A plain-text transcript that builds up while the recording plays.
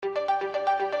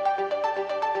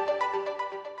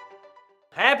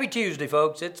Happy Tuesday,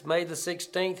 folks. It's May the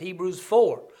 16th, Hebrews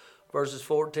 4, verses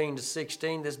 14 to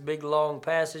 16. This big long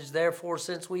passage. Therefore,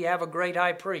 since we have a great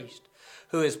high priest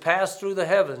who has passed through the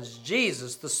heavens,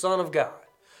 Jesus, the Son of God,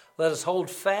 let us hold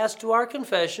fast to our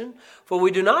confession, for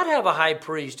we do not have a high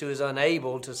priest who is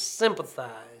unable to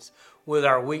sympathize with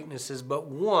our weaknesses, but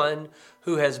one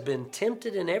who has been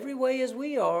tempted in every way as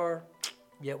we are,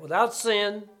 yet without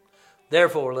sin.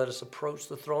 Therefore, let us approach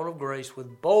the throne of grace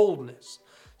with boldness,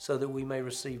 so that we may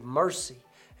receive mercy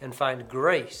and find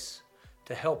grace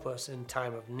to help us in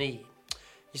time of need.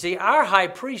 You see, our high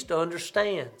priest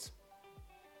understands.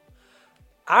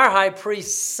 Our high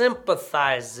priest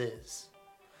sympathizes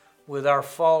with our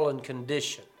fallen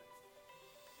condition.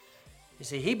 You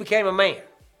see, he became a man.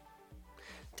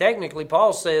 Technically,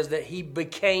 Paul says that he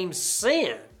became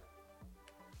sin.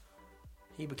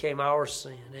 He became our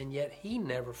sin, and yet he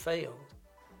never failed.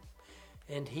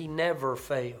 And he never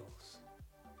fails.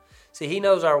 See, he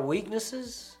knows our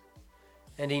weaknesses,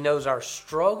 and he knows our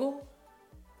struggle.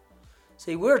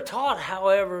 See, we're taught,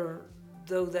 however,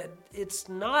 though, that it's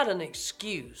not an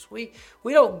excuse. We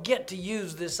don't get to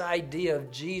use this idea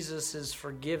of Jesus'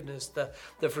 forgiveness,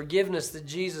 the forgiveness that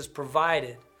Jesus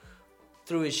provided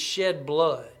through his shed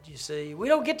blood, you see. We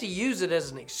don't get to use it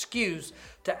as an excuse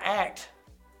to act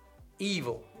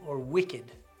evil or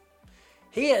wicked.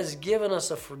 He has given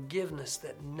us a forgiveness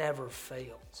that never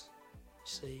fails,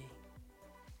 see.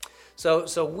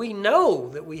 So we know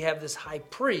that we have this high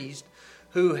priest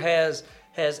who has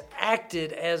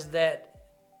acted as that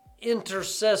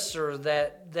intercessor,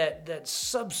 that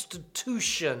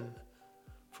substitution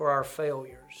for our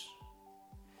failures.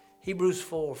 Hebrews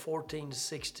 4, 14 to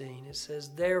 16, it says,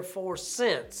 therefore,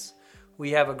 since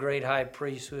we have a great high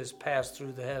priest who has passed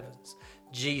through the heavens,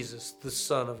 Jesus, the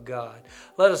Son of God,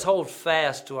 let us hold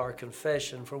fast to our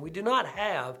confession, for we do not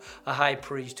have a high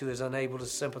priest who is unable to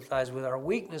sympathize with our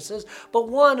weaknesses, but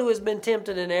one who has been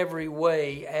tempted in every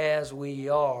way as we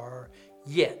are,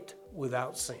 yet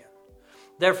without sin.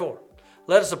 Therefore,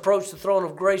 let us approach the throne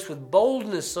of grace with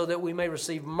boldness, so that we may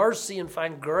receive mercy and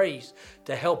find grace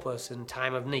to help us in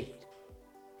time of need.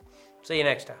 See you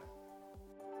next time.